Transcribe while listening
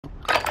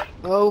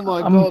Oh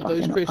my god,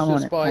 those crisps are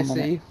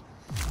spicy.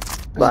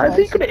 But I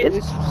think it is.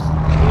 Crisps.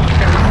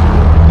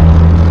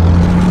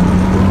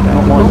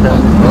 Not my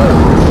turn.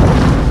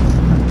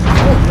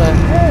 What the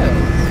hell?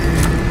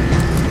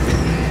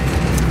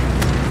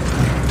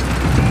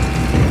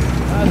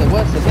 Ah, they're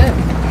worse than them.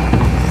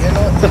 They're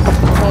like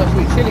nice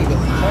sweet chilli, but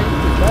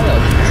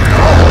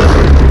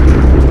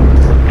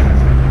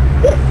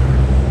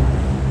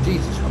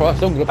Jesus Christ,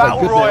 I'm gonna play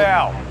Battle good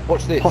Royale. now.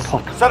 Watch this.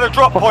 Set a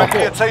drop point for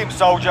your team,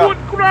 soldier.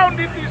 Good ground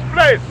in this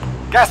place.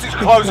 Gas is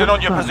closing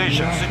on your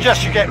position.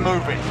 Suggest you get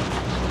moving.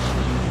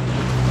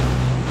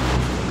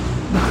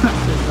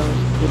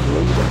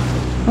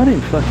 I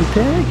didn't fucking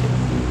take it.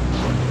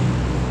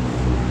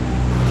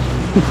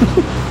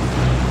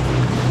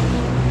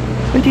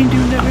 I didn't do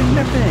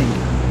nothing.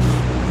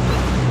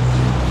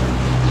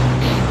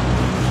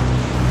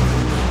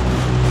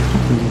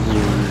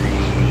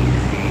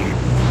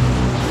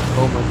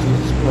 Oh my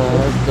Jesus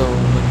Christ, oh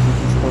my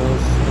Jesus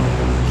Christ, oh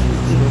my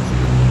Jesus Christ.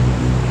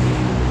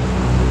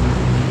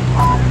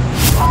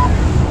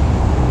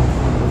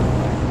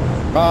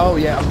 Oh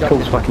yeah, I'm done.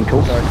 Cool, fucking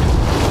cool. Sorry.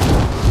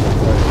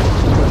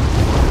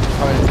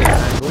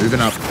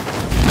 Moving up.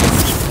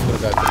 Gotta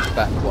go for the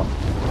back one.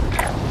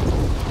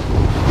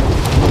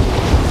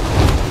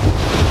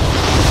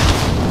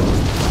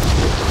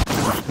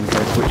 I'm gonna go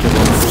whichever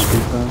one will be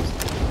first.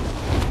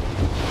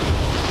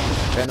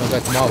 Then I'll go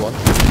to my one.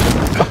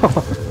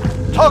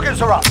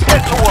 Targets are up.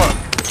 Get to work.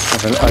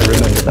 I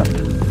remember that.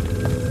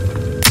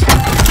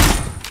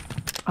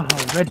 Oh,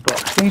 red box.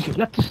 Means you've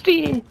left to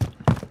steer.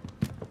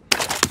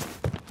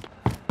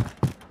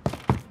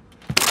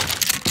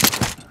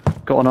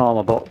 Got an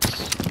armor box.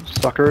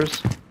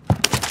 Suckers.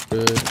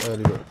 Good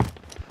early work.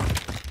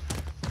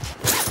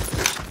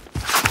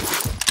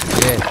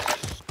 Yes,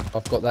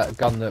 I've got that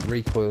gun that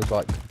recoils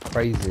like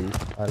crazy.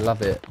 I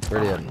love it.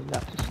 Brilliant. Oh,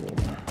 love to see it.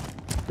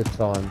 Good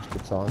times,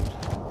 good times.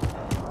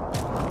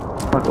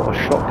 I've got a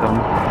shotgun.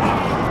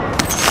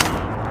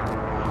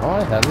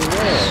 I have as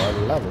well. I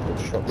love a good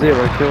shot.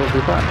 0 kills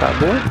with that bad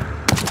boy.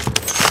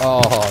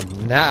 Oh,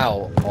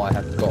 now I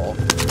have got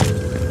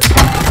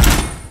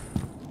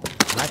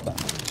Magma.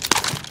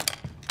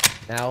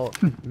 Now,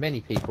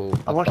 many people.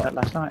 I watched that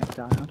last night,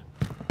 Die Hard.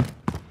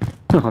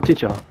 Oh,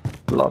 did ya?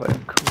 Love it.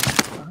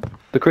 Cool.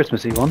 The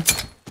Christmassy one.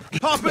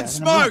 Pop and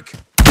smoke!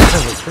 What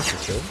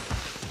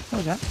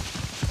was that?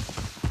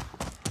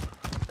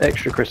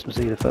 Extra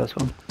Christmassy, the first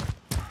one.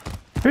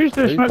 Who's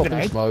the smoke Popping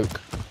grenade? smoke.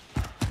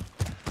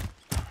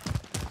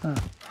 Oh.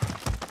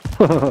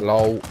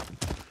 Lol.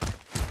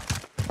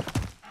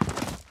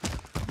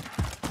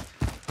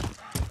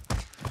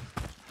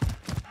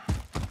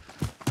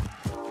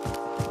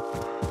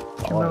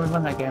 Do you remember we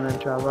won that game over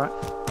 12, right?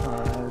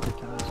 Oh, good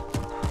times.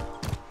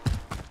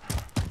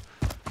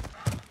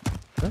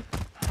 Huh?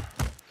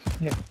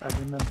 Yep, I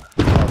remember.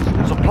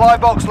 Supply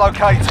box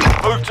located.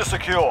 Move to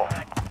secure.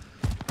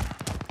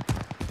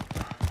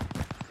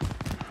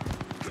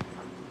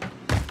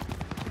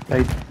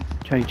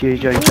 JG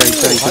to the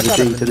D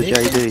to the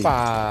JD.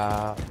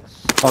 I've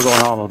got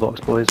an armor box,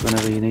 boys,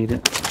 whenever you need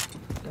it.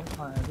 Don't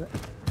fire it.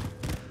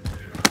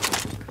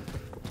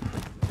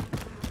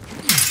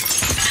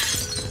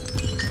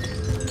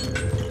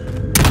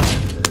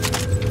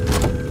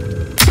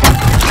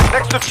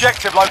 Next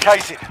objective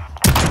located.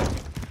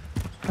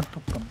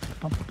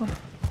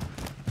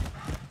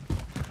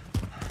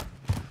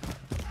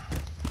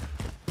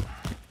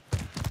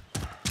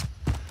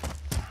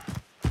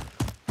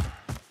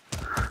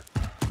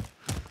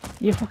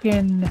 You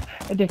fucking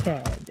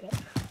dickhead.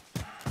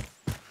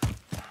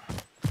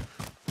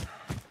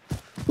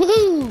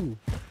 Woohoo!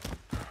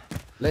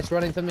 Let's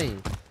run into me.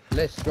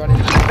 Let's run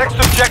into me. Next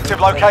objective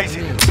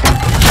located.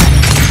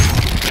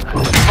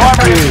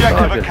 Primary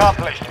objective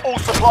accomplished. All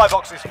supply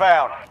boxes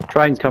found.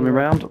 Train's coming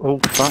round. Oh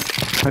fuck!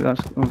 Hope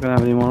that's not gonna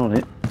have anyone on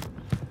it.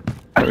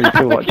 Don't really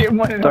feel like.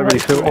 Don't really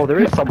feel. Oh, there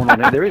is someone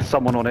on it. There is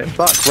someone on it.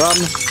 Fuck! Run!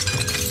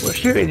 We're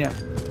shooting you.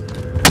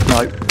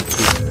 No.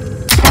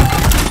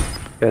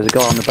 There's a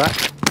guy on the back.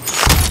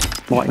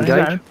 Might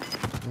engage.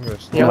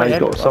 Yeah, he's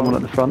got someone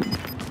at the front.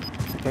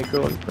 Okay,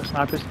 cool. Got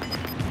snipers.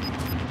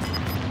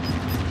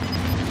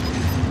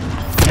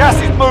 Gas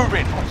is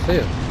moving. I see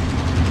it.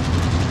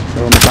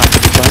 They're on the back of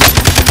the plane.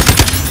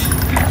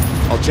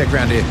 I'll check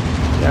round here.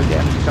 Yeah, I'll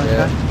get him. He's coming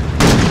back.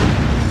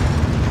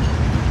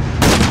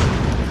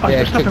 Oh, Yeah,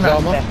 there's nothing Kig's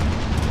around armor. there.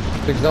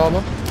 Kig's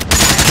armor.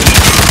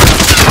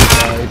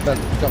 He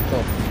jumped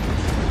off.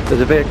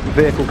 There's a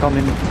vehicle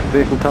coming.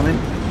 Vehicle coming.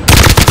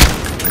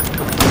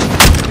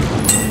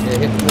 Yeah,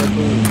 hit the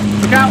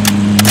vehicle. Look out!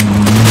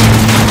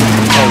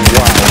 Oh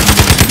wow!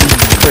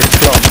 Chris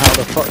Clark, how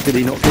the fuck did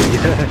he not get you?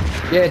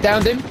 Yeah,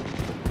 downed him.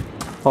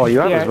 Oh, you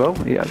have Yeah. as well.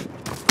 Yeah.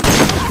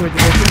 Destroyed the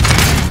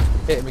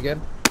vehicle. Hit him again.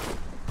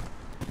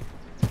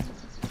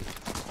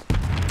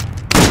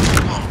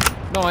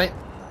 Night.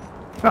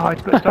 Oh,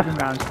 he's got stopping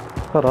rounds.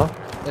 Ta-da.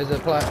 There's a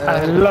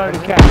And a load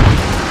of cash.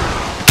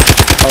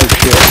 Oh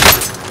shit.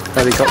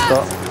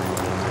 Helicopter.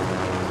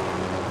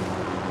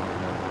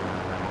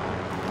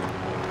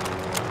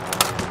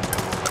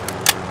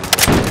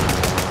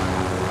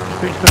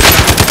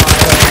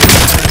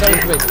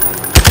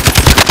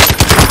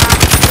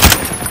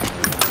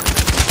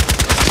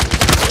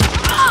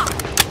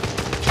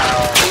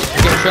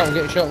 I'm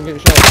getting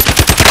shot.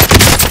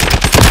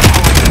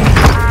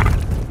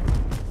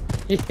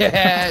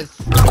 Yes!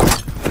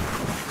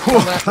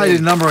 Hated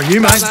a number on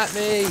you, Come mate. at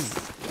me!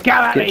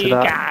 Come at Get me, to you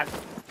that. can!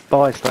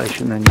 Buy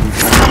station, then you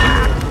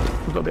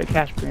can. We've got a bit of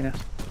cash between us.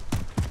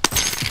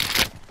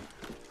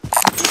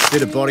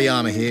 Bit of body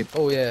armour here.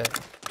 Oh yeah.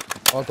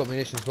 I've got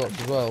munitions box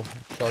as well.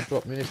 So I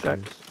drop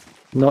munitions.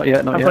 Not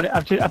yet, not I've yet.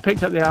 got it. I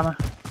picked up the armour.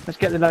 Let's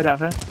get the load out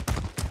first.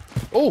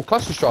 Oh,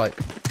 cluster strike.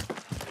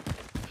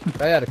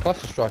 They had a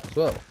cluster strike as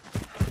well.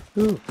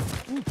 Ooh,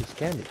 Piece of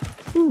candy.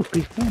 ooh,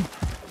 piece of candy.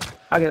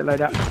 I'll get the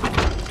load out.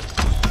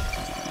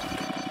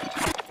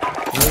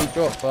 Need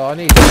drop. I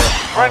need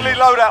Friendly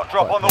loadout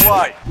drop on the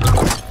way.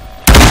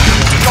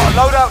 Got a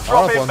loadout drop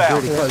Our one's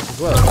inbound. really close as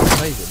well. That's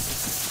amazing.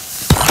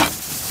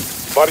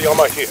 Body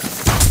armor here.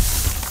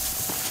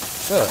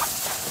 Look.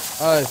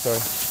 Oh,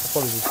 sorry.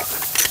 Apologies.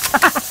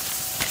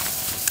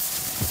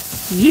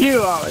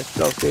 You are a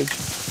sausage.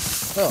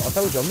 No, I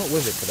told you I'm not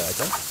with it today,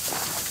 okay?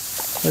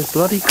 There's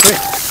bloody Chris.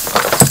 I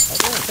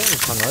don't think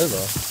it's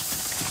hungover.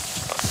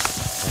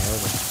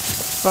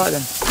 Right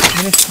then.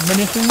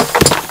 Munitions?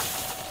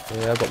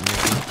 Yeah, I got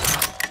munitions.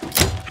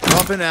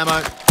 Dropping ammo.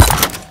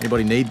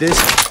 Anybody need this?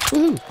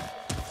 Woohoo!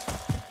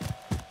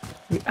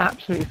 We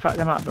absolutely fucked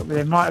them up, but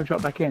they might have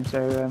dropped back in,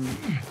 so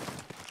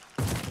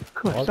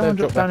cool, I'll someone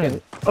go dropped drop down back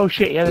here. Oh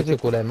shit, yeah, They there's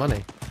took all their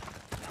money.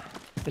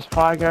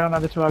 fire going on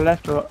over to our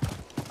left, or...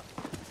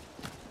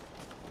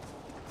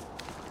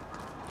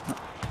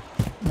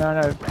 No,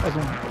 as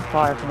in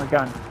fire from a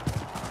gun.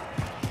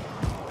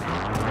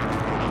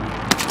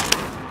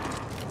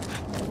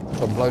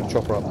 So I'm blowing the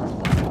chopper up.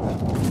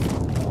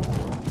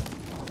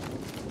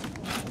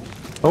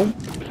 Oh,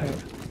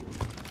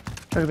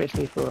 Chuck a bit of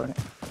C4 on it.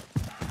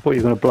 thought you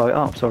were going to blow it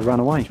up, so I ran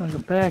away. Someone's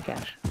got bear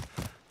cash.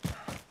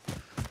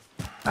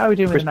 How are we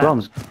doing Chris with that?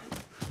 Blum's.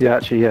 Yeah,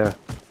 actually, yeah.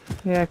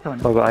 Yeah, come on.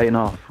 I've got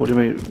 8.5. What do you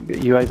mean?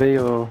 UAV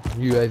or?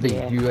 UAV,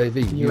 Yeah.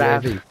 UAV, You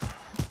have UAV. Team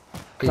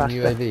cluster.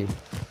 UAV.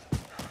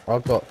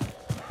 I've got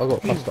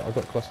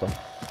cluster.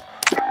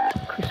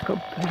 Chris got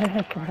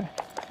bear cash.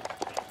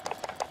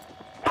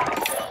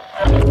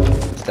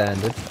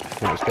 Standard.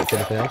 Didn't expect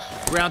anything else.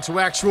 Ground to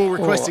actual,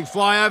 requesting I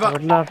flyover.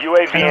 would love...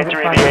 UAV Hang on,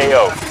 entering fire. the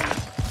AO.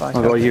 Fire I've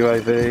got a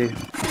stuff.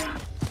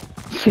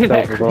 UAV. See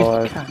that, Chris?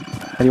 Self-revive.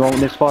 cunt. Anyone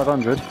want this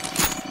 500?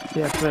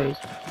 Yeah, please.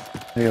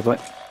 Here you go, mate.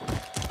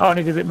 Oh, I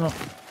need a bit more.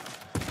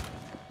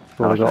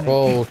 What have I got?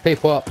 Oh,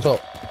 people up top.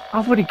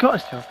 I've already got a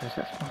stealth vest,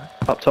 that's fine.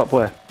 Up top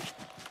where?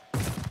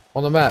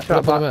 On the map.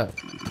 Shut Look on the up. map.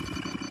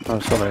 Oh,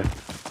 sorry.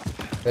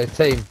 Their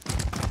team.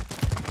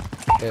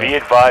 Be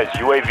advised,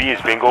 UAV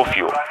is bingo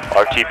fuel.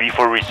 RTB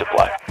for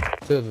resupply.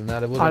 Two of them now.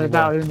 There wasn't Either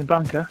that or anyone. in the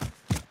bunker.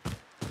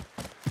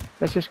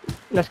 Let's get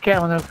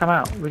them when they'll come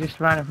out. We're just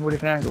surrounded from all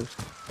different angles.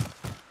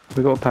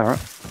 We got a parrot.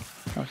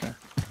 Oh, sorry.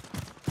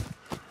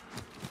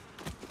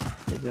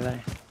 Bit delay.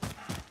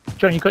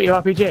 John, you got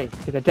your RPG?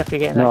 Because they're definitely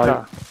getting No. that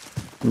car.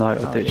 No, I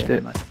Oh, ditched yeah,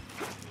 it. mate.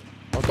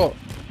 I've got.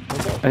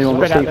 Anyone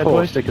got Spread out there, C4?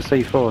 boys. Stick a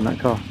C4 in that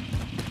car.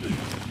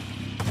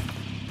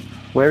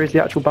 Where is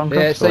the actual bunker?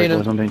 Yeah, Sorry, seen 'em.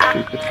 boys, I'm being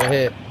stupid. They're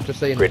here. Just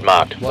seeing. Grid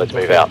marked. One Let's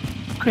top move here. out.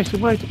 Chris,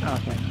 where's the... Oh,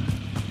 okay.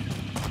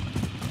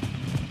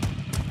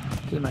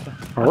 Doesn't matter.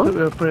 I Hello? thought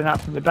we were pulling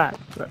out from the back,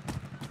 but...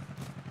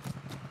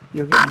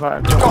 You're getting right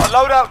across. Got a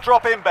loadout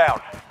drop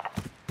inbound.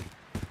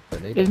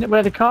 Don't need it. Isn't it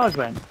where the cars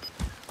went?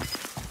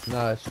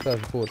 No, it's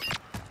further forward.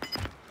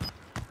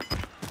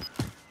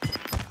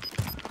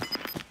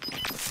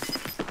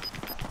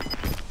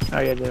 Oh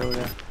yeah, they're all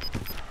there.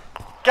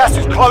 Gas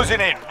is closing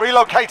in.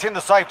 Relocating the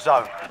safe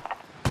zone.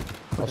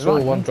 I saw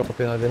Right, one mate.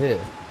 dropping over here.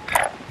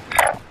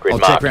 Grid I'll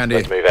check marked. round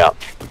Let's here. move out.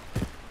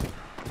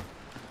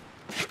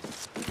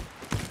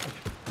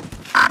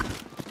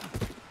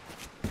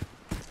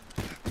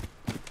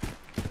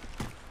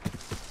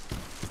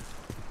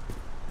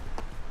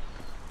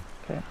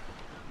 Okay.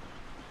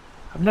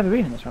 I've never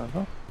been in this one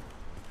before.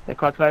 They're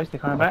quite close, they're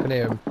coming I back. can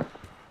hear him.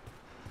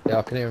 Yeah,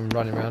 I can hear him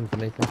running around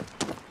beneath him.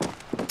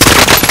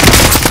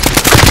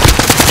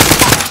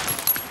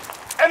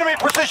 Enemy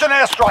precision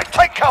airstrike.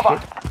 Take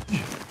cover.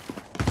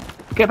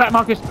 Get back,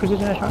 Marcus.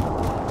 Precision airstrike.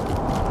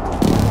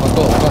 I've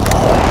got a cluster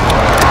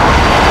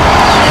strike.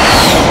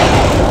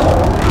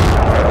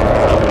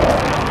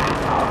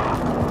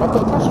 I've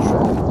got a cluster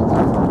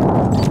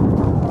strike.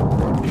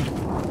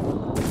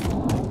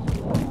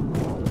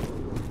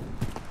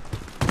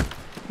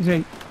 Is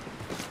it?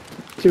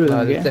 Two of No,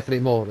 them, there's yeah? definitely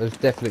more. There's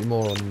definitely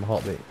more on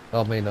Heartbeat.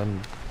 I mean, on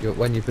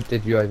when you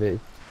did UAV.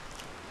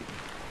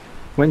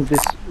 When's this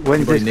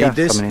Anybody need gas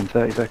this? coming in?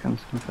 30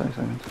 seconds. In 30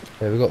 seconds.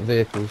 Yeah, we've got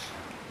vehicles.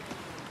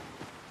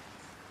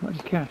 What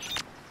is cash?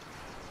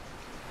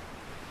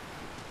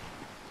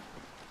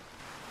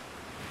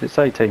 Did it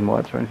say team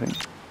wipes or anything?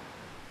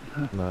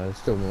 No, there's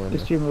still more in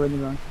There's there. 2 more in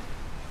the run.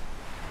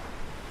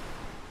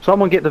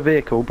 Someone get the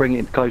vehicle, bring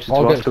it closer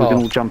I'll to get us the so we can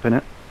car. all jump in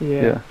it.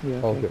 Yeah.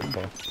 I'll Okay. get the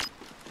car.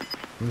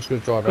 I'm just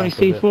going to drive Got any around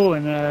for a bit. C4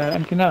 and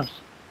anything else?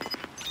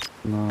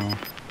 No.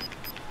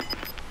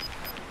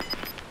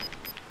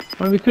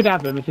 Well, we could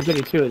have them if there's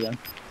only 2 of them.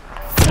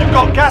 You've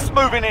got gas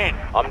moving in.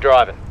 I'm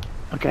driving.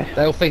 Okay.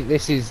 They'll think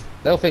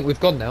they'll think we've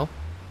gone now.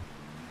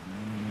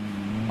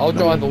 I'll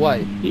drive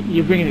away.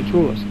 You're bringing it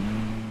to us.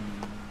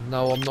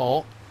 No, I'm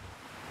not.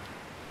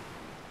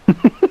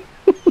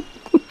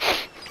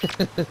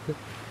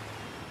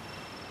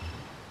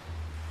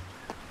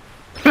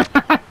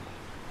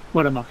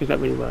 What a muck, is that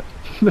really worked?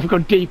 They've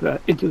gone deeper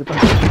into the boat.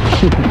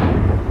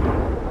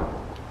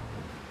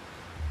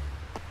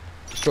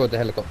 Destroyed the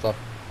helicopter.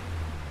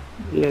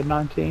 Yeah,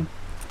 19.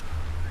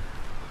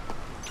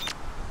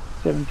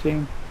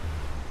 17.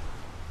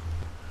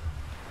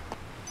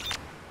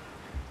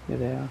 Yeah,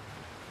 they are.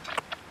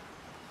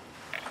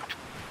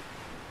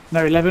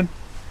 No, 11.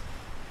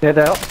 Yeah,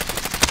 they're up.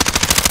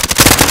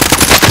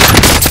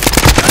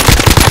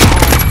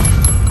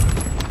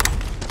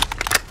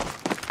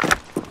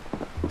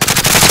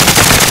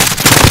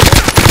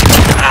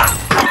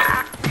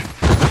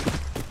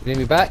 You need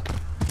me back?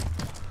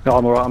 No,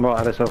 I'm alright, I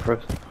had a self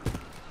first.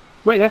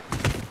 Wait there.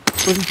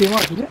 Wasn't too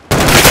much, was it?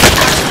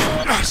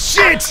 Oh,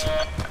 shit!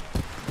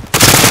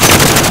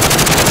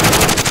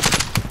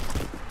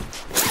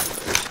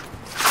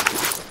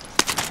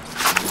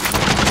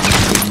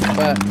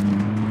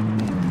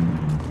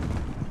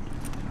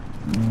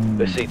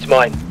 The seat's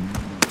mine.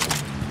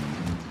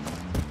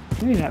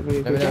 You're not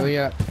really Let me good. know when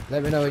you're.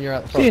 Let me know when you're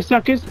out the See you,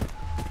 front. suckers.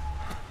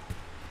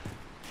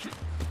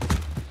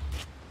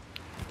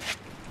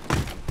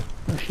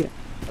 Oh shit.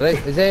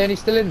 Is there any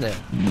still in there?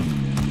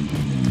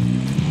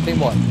 Team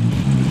 1.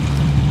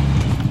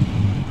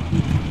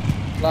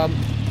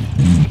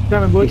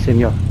 Coming, boys. He's in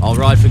you. I'll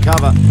ride for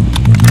cover.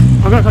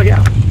 I'm gonna try to get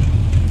out.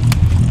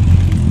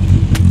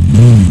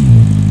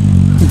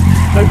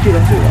 Don't do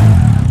that, do that.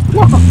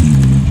 What?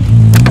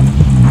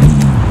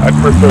 I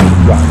prefer to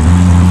drive.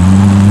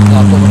 No,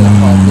 I've got one of that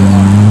car.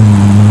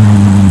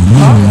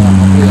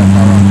 I'll do that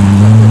car up.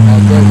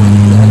 I'll drive it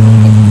into the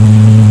helicopter.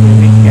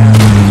 Yeah.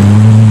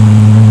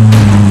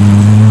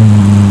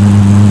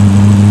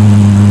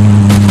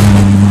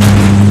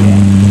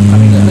 I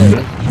mean, Yeah, there it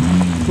is.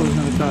 well, there's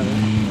another car there.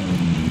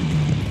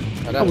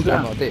 And that's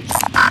down. not a ditch.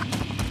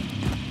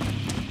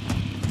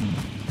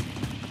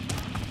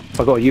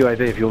 I've got a UAV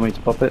if you want me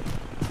to pop it.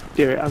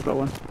 Do it, I've got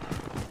one.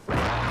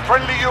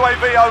 Friendly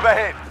UAV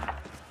overhead.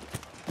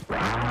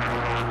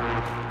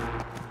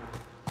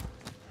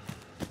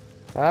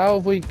 How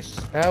have we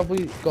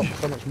got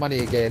so much money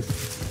again?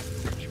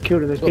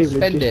 Killed all those Got to people.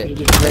 spend it.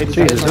 Just raided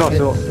Jesus, them. I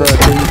got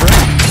 13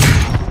 grand.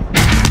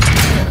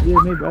 Yeah,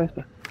 me both.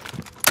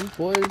 These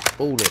boys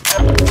balling.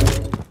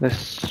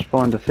 Let's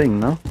find a thing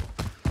now.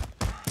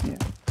 Yeah.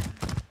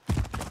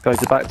 Go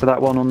back to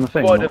that one on the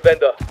thing. Spot a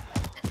vendor.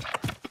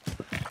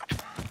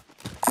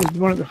 There's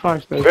one at the fire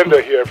station.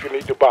 Vendor here if you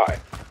need to buy.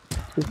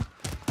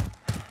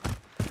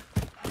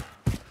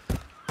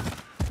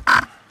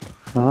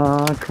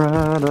 I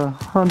cried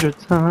 100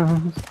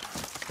 times.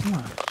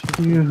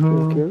 You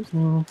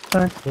will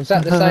back Was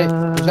that the same?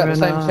 Was that the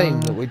same now.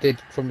 team that we did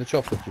from the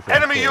chocolate? You think?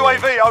 Enemy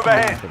UAV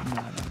overhead.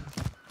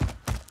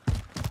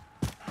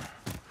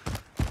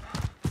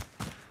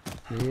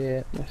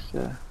 Yeah,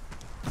 Yes,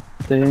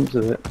 Seems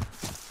of it.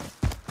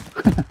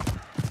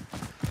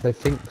 they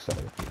think so.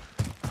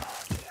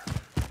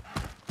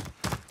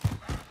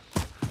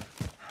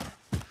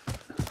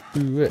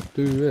 Do it,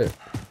 do it.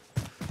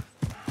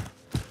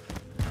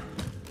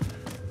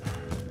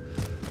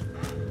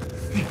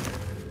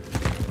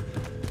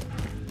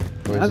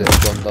 Or is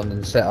it gone done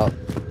and set up?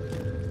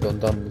 Gone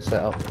done and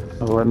set up.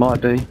 Oh, it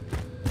might be.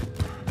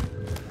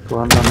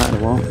 Well, I haven't done that in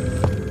a while.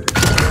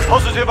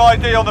 Positive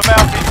ID on the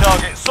mounting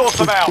target. Sort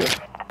them out.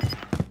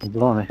 Oh,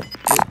 blimey.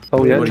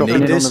 Oh yeah, Anybody dropping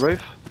need in this? on the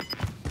roof.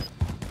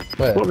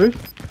 Where? what roof?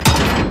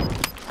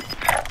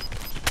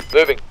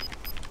 Moving.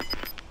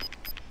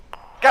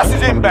 Gas is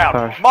Somebody's inbound.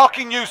 perished.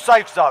 Marking new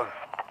safe zone.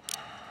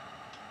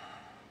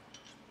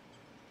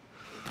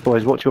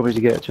 Boys, what do you want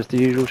me to get? Just the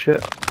usual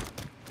shit?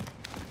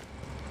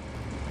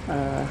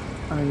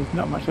 I mean, there's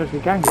not much else we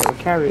can get. We're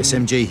carrying.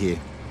 SMG here.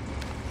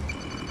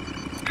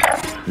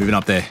 Moving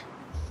up there.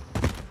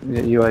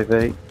 Yeah,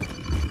 UAV.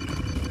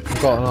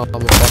 Got an armor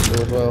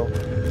bundle as well.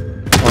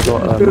 I've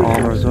got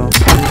armour as well.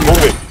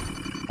 Moving.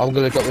 I'm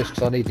gonna drop this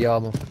because I need the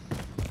armor.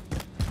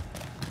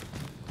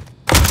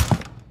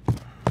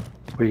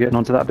 Are you getting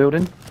onto that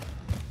building?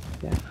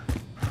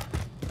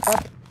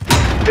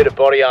 Bit of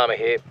body armor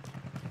here.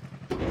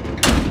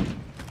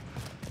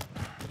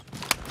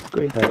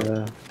 Green.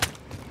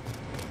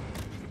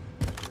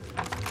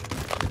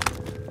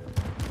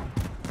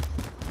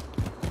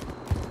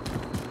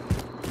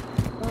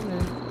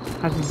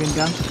 Hasn't been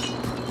done.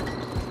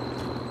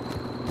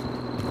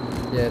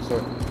 Yeah,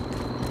 sorry.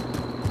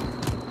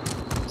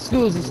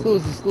 Scusi.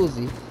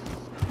 Scusi.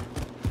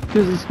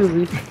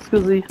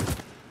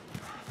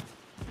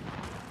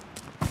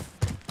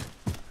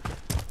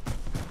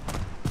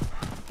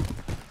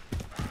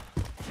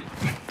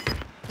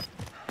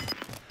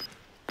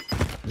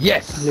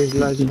 Yes! Lose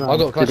loads of I armor.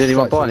 got cluster Did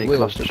anyone strikes buy on any the wheel.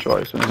 cluster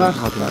strikes? I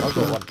Cluster don't know. I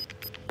got one.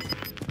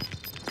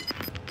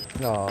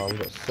 No, we've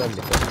got so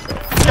many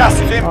things. Gas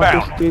is I'll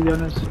inbound. just do the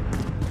honours.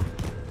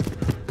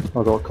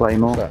 I've got a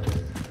claymore. What's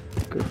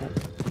that? Good.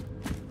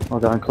 I'll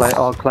go and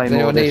I'll claymore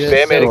Anyone need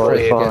this. a medical Right,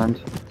 here find.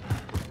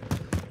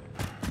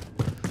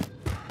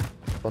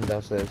 One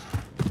downstairs.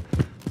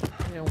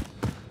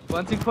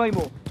 Planting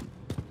Claymore.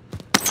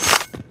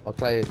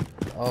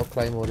 I'll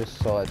claymore this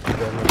side.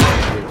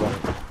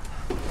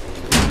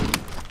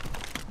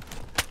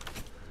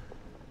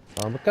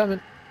 I'm coming.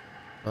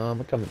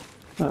 I'm coming.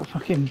 That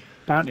fucking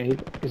bounty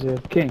is a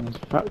king. It's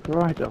fucked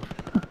right off.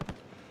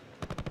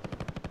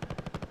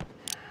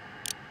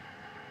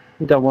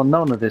 You don't want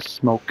none of this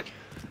smoke.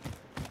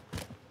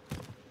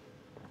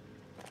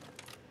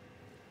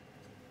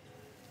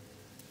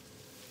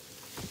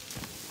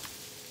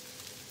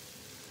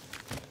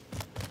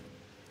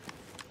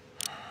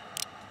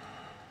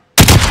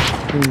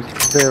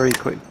 He's very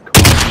quick.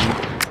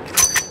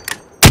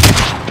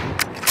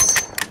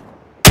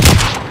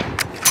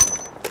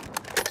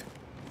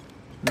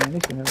 Man, at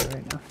least we know where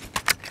right now.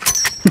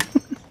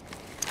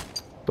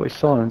 Got his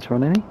silencer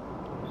on, any?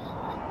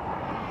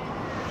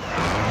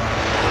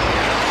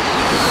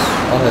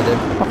 I heard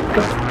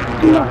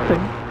him.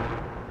 Nothing.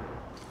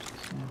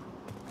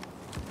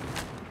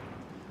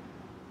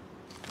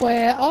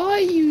 Where are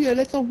you, you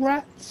little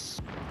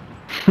rats?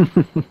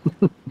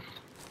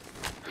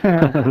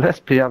 Let's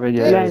be having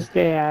you. Let's be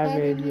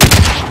having you.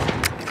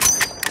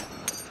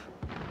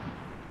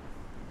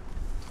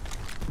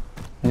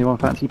 Anyone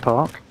fancy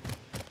park?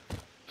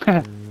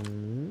 Love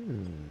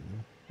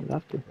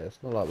to. It's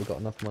not like we've got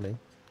enough money.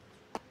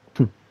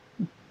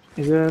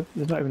 Is there?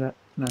 There's not even a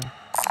no.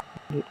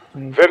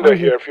 Vendor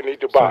here if you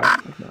need to buy.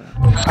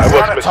 I was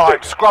out of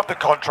time. Scrub the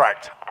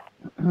contract.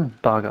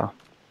 Bugger.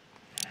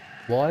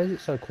 Why is it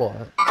so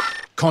quiet?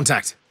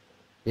 Contact.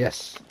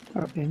 Yes.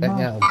 Up in Let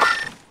me Mark. at 'em.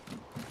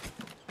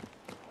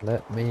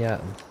 Let me at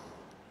 'em.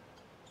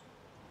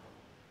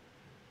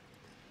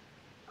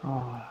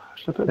 Oh,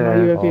 should I put my Yeah,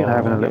 UAV on?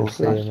 having a I little can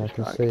see him. I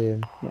can see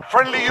him.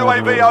 Friendly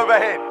UAV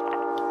overhead.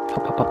 Pa,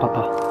 pa, pa, pa,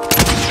 pa.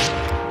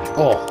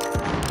 Oh,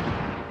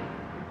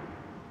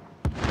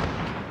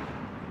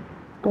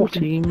 Got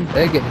him.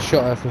 they're getting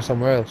shot at from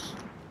somewhere else.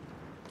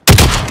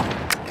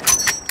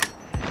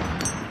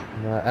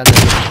 No, and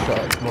they're getting shot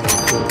at from one of the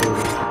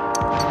buildings.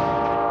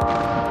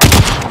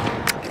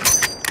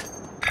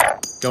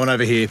 Going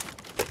over here.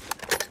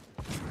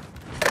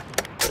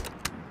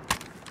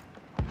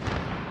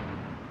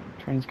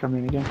 Train's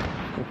coming again.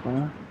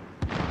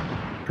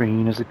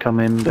 Green as it come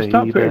in, Just baby.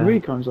 start putting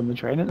recons on the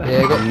train, isn't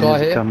Yeah, got a Green guy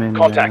as it here. come in.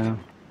 Contact.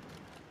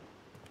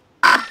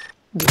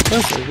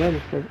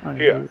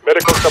 Here,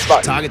 medical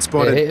supply. Target Yeah,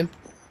 spotted. hit him.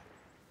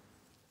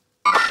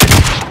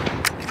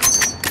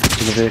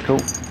 To the vehicle.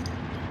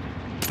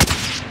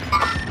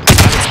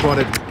 Target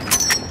spotted.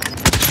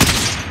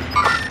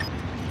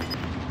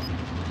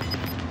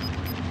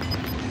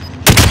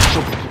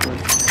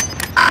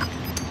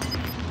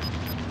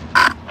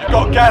 You've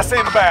got gas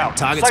inbound.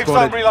 Target Safe zone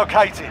spotted.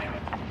 relocated.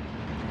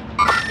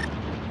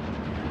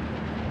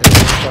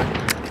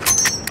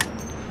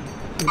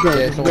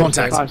 Yeah, someone-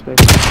 Contact.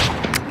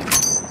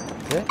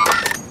 Yeah.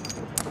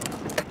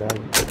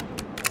 Down.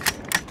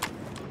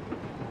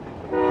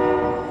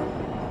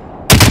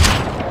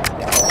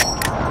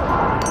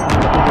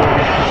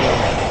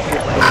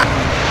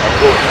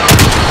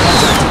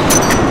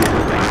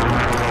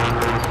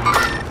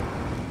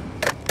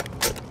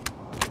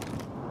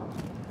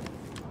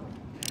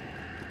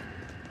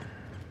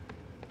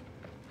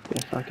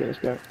 Yeah, fuck it, let's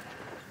go.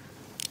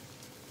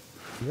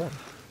 Yeah.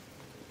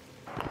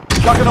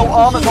 Juggernaut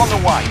armor's on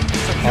the way.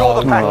 Secure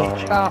the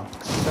package.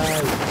 Fuck's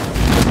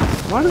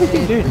sake. Why do we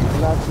keep doing that?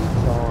 Bloody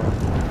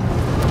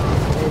time.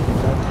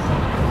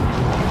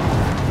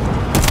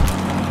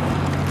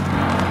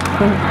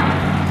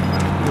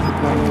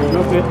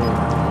 Love it.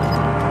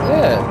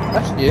 Yeah,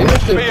 that's new.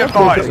 That's Be good.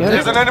 advised,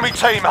 there's an enemy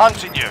team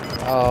hunting you.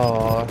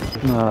 Oh,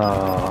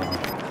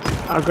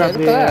 Oh. I'll yeah, grab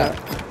look the. at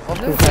that.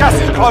 I've never Gas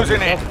is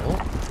closing in.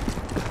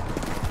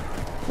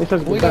 This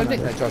hasn't We been don't nick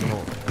done. that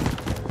juggernaut.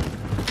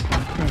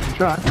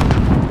 Try.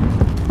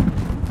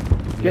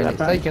 Yeah, Get that it's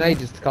back. taking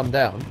ages to come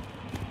down.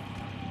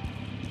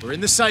 We're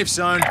in the safe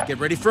zone. Get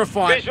ready for a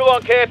fight. Visual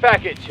on care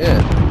package. Yeah,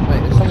 mate,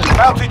 there's something.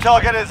 Bounty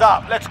target is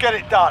up. Let's get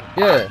it done.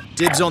 Yeah,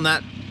 Dibs on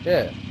that.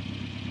 yeah.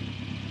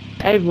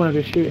 Everyone of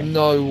us shooting.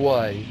 No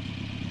way.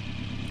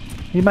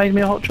 You made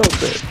me a hot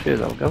chocolate. Cheers,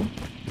 old girl.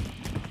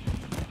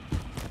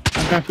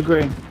 I'm going for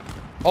green.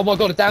 Oh my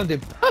god, I downed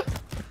him.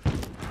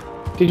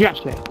 Did you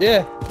actually?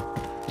 Yeah.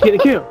 Did you get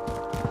the kill?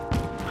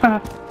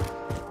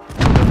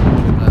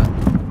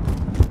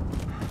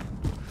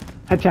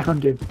 I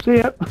downed him. See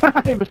ya.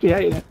 He must be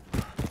hating it.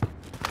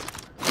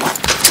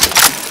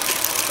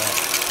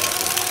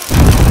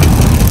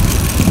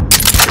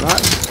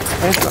 Right.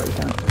 Airstrike is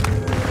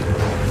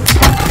down.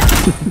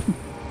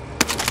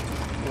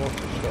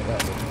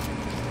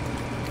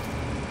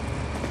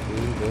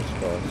 Jesus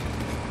Christ.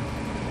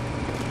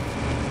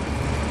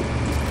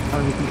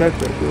 Oh, you can go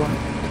for it if you want.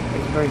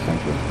 It's very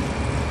central.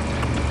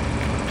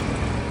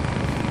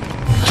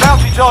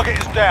 Bounty target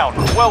is down.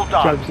 Well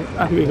done.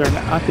 I think we're going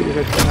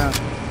now.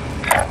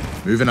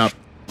 Moving up.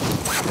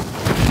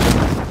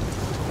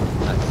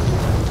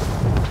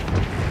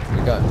 Here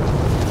we go.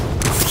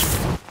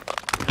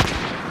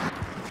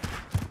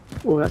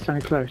 Oh, that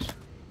sounded close.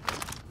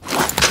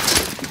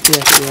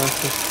 Yes,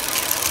 yeah.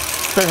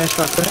 Put an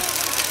airstrike on it.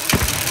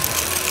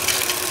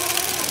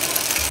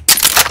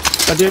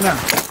 I do it now.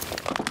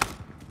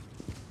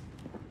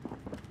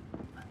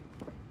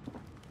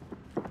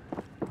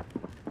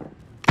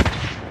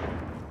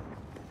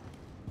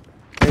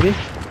 Ready?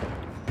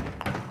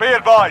 Be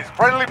advised,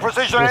 friendly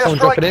precision Yeah, someone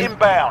airstrike drop it in.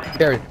 inbound.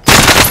 Gary.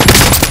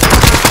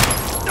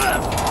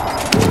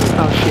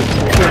 Oh shit,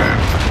 sorry.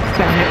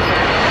 Damn it.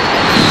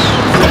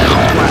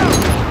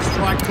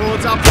 Strike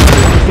cords up.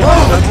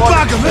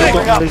 Bugger me!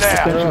 Up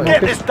now. Get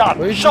this done.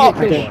 Where's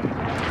Sharpish. the Inbound.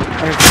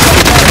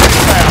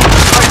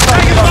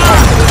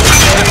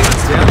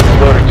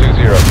 Loader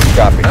 2-0.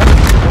 Copy.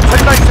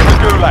 Teammates in the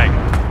gulag.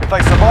 If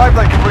they survive,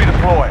 they can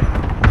redeploy.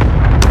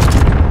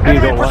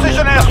 Enemy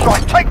precision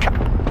airstrike. Take cover.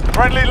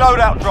 Friendly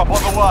loadout drop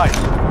on the way.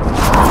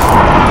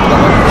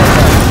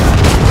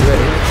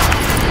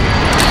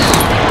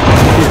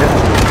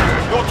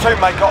 Your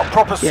teammate got a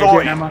proper Yeah,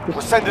 sortie. now, Marcus.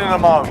 We're sending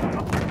them home.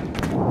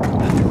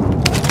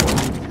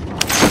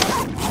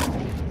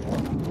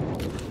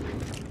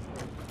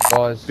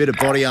 Guys. Bit of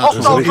body armor.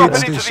 Hostile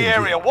dropping into the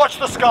area. Watch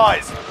the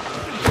skies.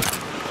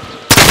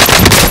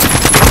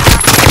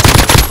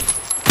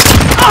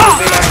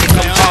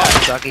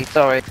 Ducky,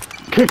 sorry.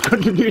 Good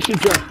contribution,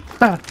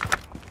 John.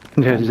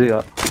 Yeah, see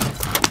that.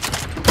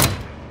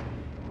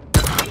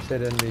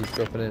 Said enemies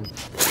dropping in.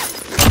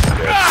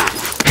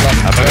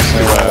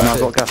 I've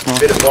got gas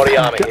mask. Bit of body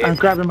armor I'm here.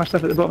 grabbing my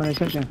stuff at the bottom of the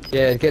section.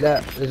 Yeah, get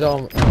that. There's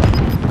arm.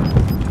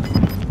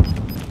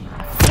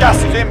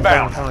 Gas is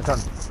inbound. Come on.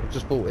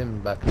 Just brought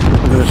him back.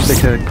 I'm going to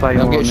stick a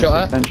claymore I'm on getting this shot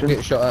at. extension.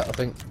 Getting shot at, I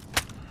think.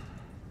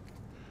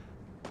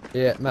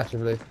 Yeah,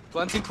 massively.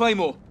 Planting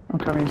Claymore. I'm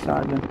coming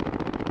inside then.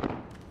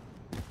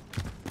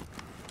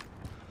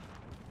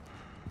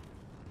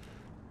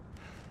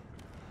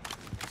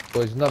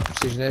 Boys, another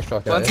precision airstrike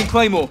out Planting here.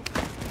 Claymore.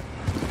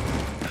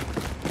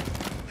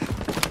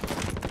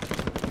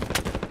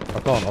 I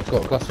can't, I've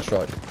got a cluster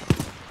strike.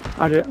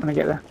 I'll do it when I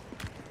get there.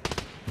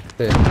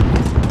 Here.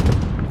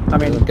 I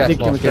mean, Gas Nick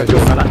can mask, go yeah, do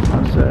my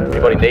laptop, so...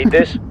 Anybody need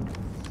this?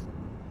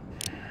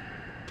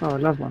 Oh, I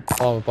love one.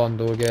 Armor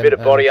bundle again. Bit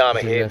of body and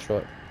armor precision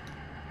here. airstrike.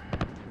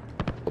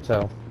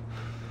 Hotel.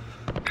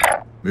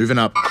 Moving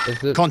up.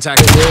 There's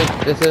Contact.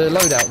 There's a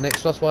loadout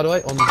next to us, by the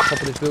way, on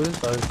top of this building,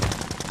 so...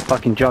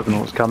 Fucking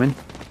Juggernaut's coming.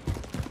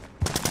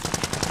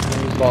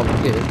 Well,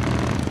 here.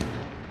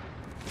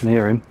 Can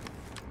hear him.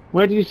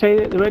 Where did you say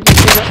that thing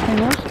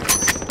was?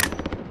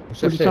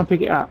 It's Or just did someone here.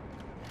 pick it up?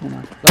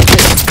 That's it.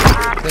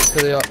 Next to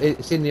the...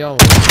 It's in the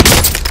armor.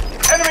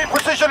 Enemy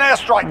precision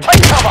airstrike.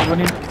 Take cover.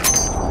 Running.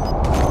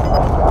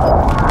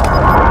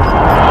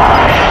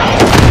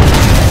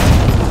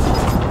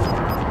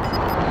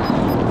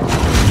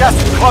 Gas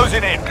is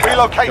closing in.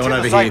 Relocating Going the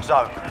over safe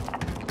zone.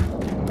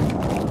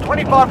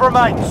 25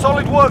 remain.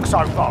 Solid work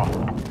so far.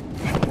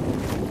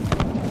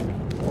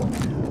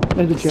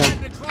 There's the jug.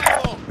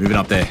 Moving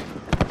up there.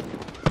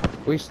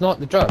 We sniped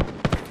the drug.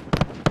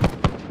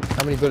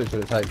 How many bullets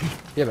will it take?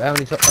 Yeah, but how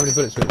many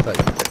bullets will it take?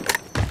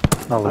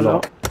 Oh, a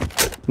lot.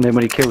 And then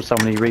when he kills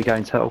someone, he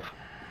regains health.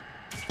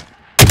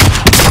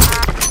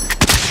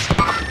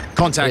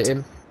 Contact. Hit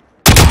him.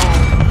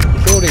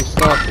 Surely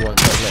sniper won't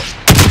take a lot.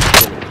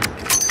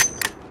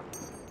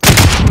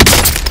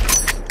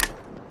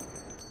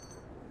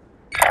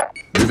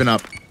 Moving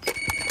up.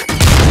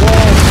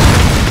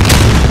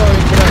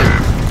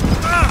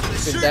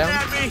 Been down.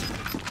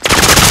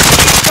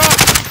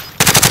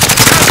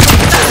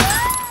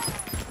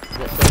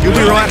 You'll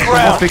be right.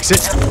 I'll fix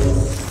it.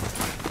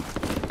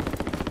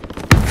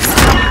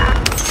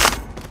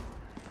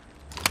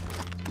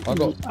 I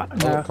got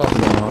no.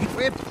 cluster.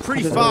 We're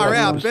pretty far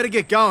out. Better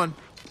get going.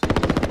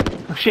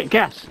 Oh shit,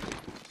 gas.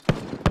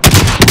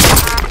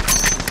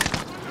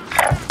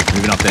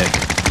 Moving up there.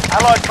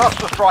 Allied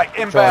cluster strike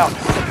inbound.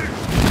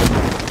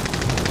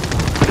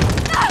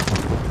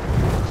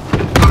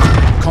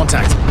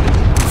 Contact.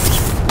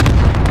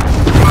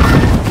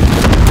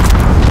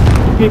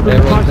 People in the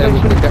They're fire on there with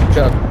station. the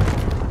jug.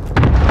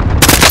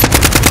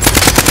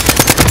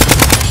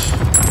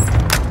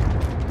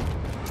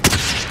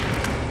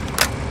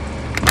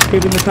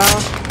 People in the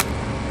tower.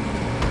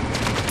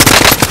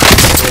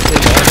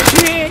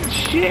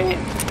 Shit!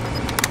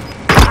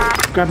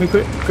 Grab me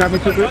quick.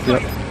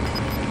 Yep.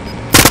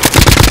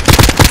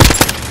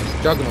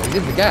 Juggernaut, he's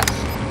in the gas.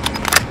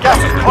 Gas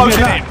is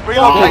closing in.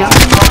 Relocating.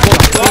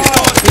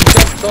 He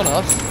jumps on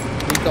us,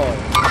 we die.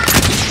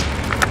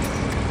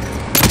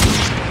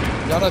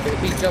 Yeah, I know, but if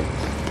he jumps...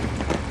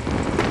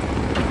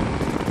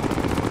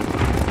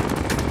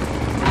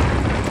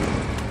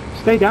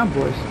 Stay down,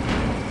 boys.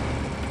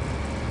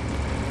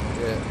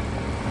 Yeah.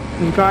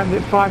 There's a guy in the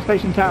fire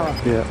station tower.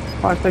 Yeah.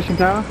 Fire station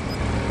tower.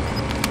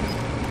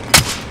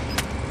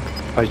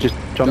 Oh, he's just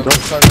jumped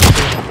off.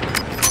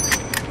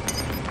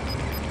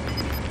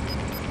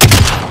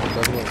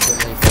 Juggernaut's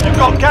You've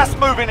got gas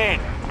moving in.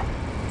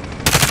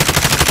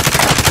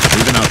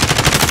 Moving up.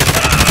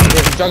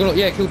 Yeah, Juggernaut,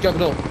 yeah, killed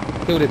Juggernaut.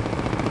 Killed him.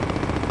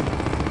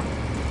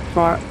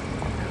 Fire.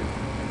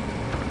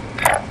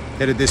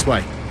 Headed this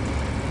way.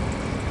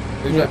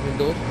 Who's Yeah. opening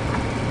doors?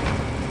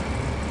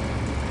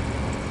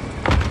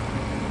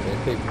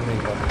 Yeah, keep from me,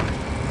 bud.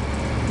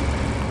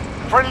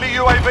 Friendly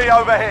UAV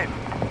overhead.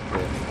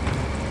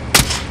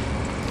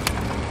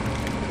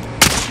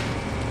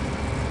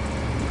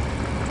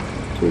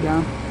 Two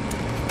down. Yeah,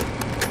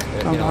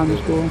 I'm yeah, behind I'll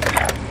this do it. door.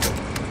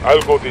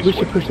 I'll go We this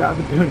should way. push that out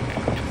of the building.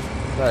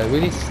 No, we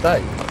need to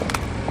stay.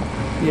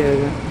 Yeah,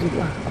 yeah.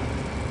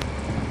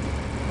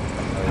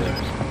 Oh, yeah.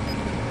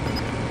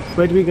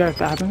 Where do we go if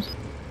that happens?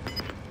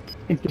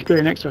 Into this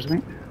building next to us, I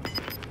think.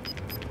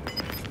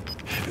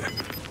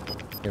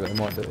 Yeah, but they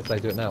might do it. If they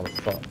do it now, it's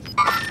fucked.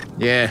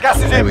 Yeah. Gas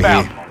is there we're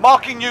inbound. here.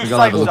 Marking new We safe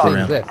gotta have a look zone. Teams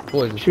around. left.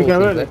 Boys, there's Should we 4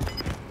 go teams early? left.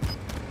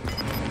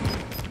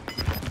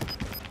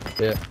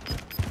 Yeah.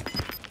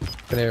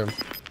 Can hear him.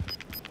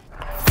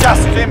 Gas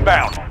is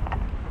inbound.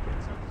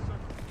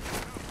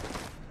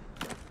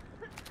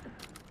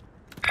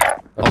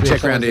 I'll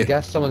check around Someone's in here.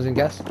 gas. Someone's in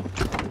gas.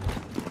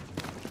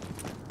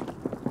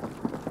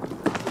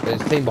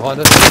 There's a team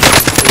behind us.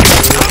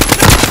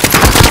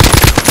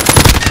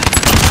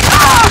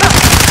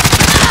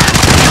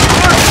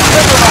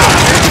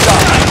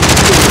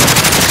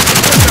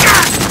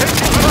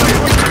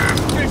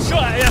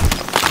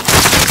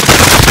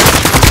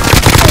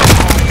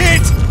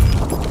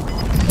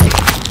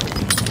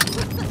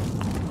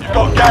 You've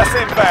got gas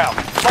inbound.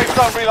 Safe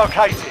zone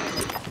relocated.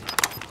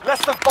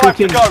 Less than 5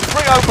 to go.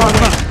 3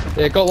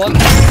 over. Yeah, got one.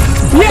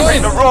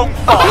 In the wrong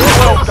spot.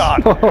 Well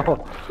done.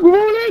 We're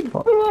all in!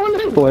 We're all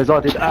in! Boys, I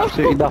did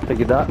absolutely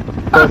nothing in that.